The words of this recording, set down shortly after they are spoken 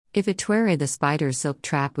If it twere the spider's silk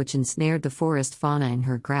trap which ensnared the forest fauna in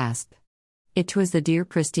her grasp. It 'twas the dear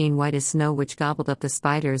pristine white as snow which gobbled up the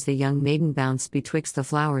spiders the young maiden bounced betwixt the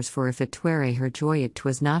flowers for if it twere her joy it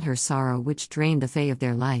 'twas not her sorrow which drained the fay of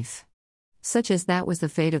their life. Such as that was the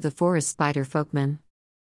fate of the forest spider folkmen.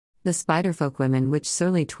 The spider folk women which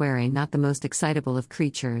surely twere not the most excitable of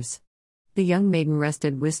creatures. The young maiden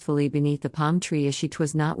rested wistfully beneath the palm tree as she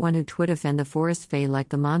 'twas not one who twould offend the forest fay like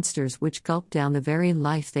the monsters which gulped down the very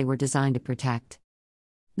life they were designed to protect.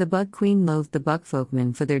 The bug queen loathed the bug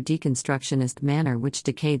folkmen for their deconstructionist manner which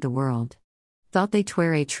decayed the world. Thought they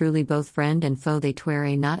twere truly both friend and foe they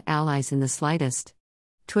twere not allies in the slightest.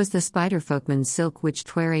 'Twas the spider folkmen's silk which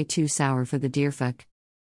twere too sour for the deer folk.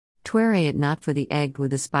 Twere it not for the egg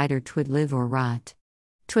with the spider twould live or rot.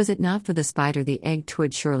 'Twas it not for the spider the egg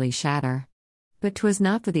twould surely shatter. But 'twas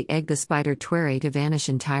not for the egg the spider twere to vanish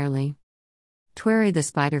entirely. Twere the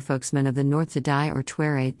spider folksmen of the north to die or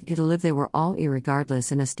twere to live they were all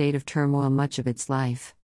irregardless in a state of turmoil much of its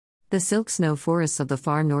life. The silk snow forests of the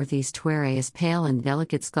far northeast twere as pale and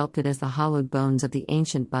delicate sculpted as the hollowed bones of the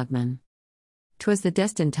ancient bugmen. 'Twas the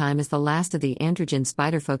destined time as the last of the androgen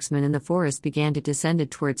spider folksmen in the forest began to descend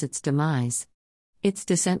towards its demise. Its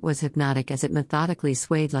descent was hypnotic as it methodically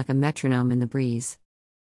swayed like a metronome in the breeze.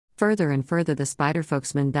 Further and further the spider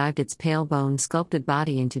folksman dived its pale bone sculpted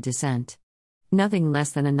body into descent. Nothing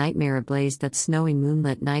less than a nightmare ablazed that snowy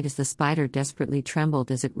moonlit night as the spider desperately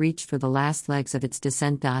trembled as it reached for the last legs of its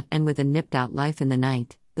descent. And with a nipped-out life in the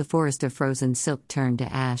night, the forest of frozen silk turned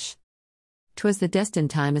to ash. 'Twas the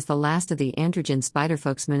destined time as the last of the androgen spider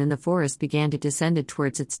folksmen in the forest began to descend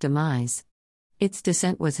towards its demise. Its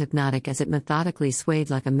descent was hypnotic as it methodically swayed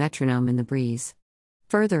like a metronome in the breeze.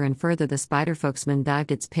 Further and further the spider folksman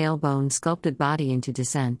dived its pale bone sculpted body into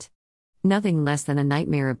descent. Nothing less than a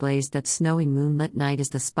nightmare ablazed that snowy moonlit night as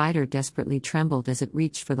the spider desperately trembled as it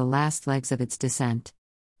reached for the last legs of its descent.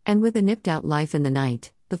 And with a nipped-out life in the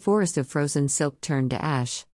night, the forest of frozen silk turned to ash.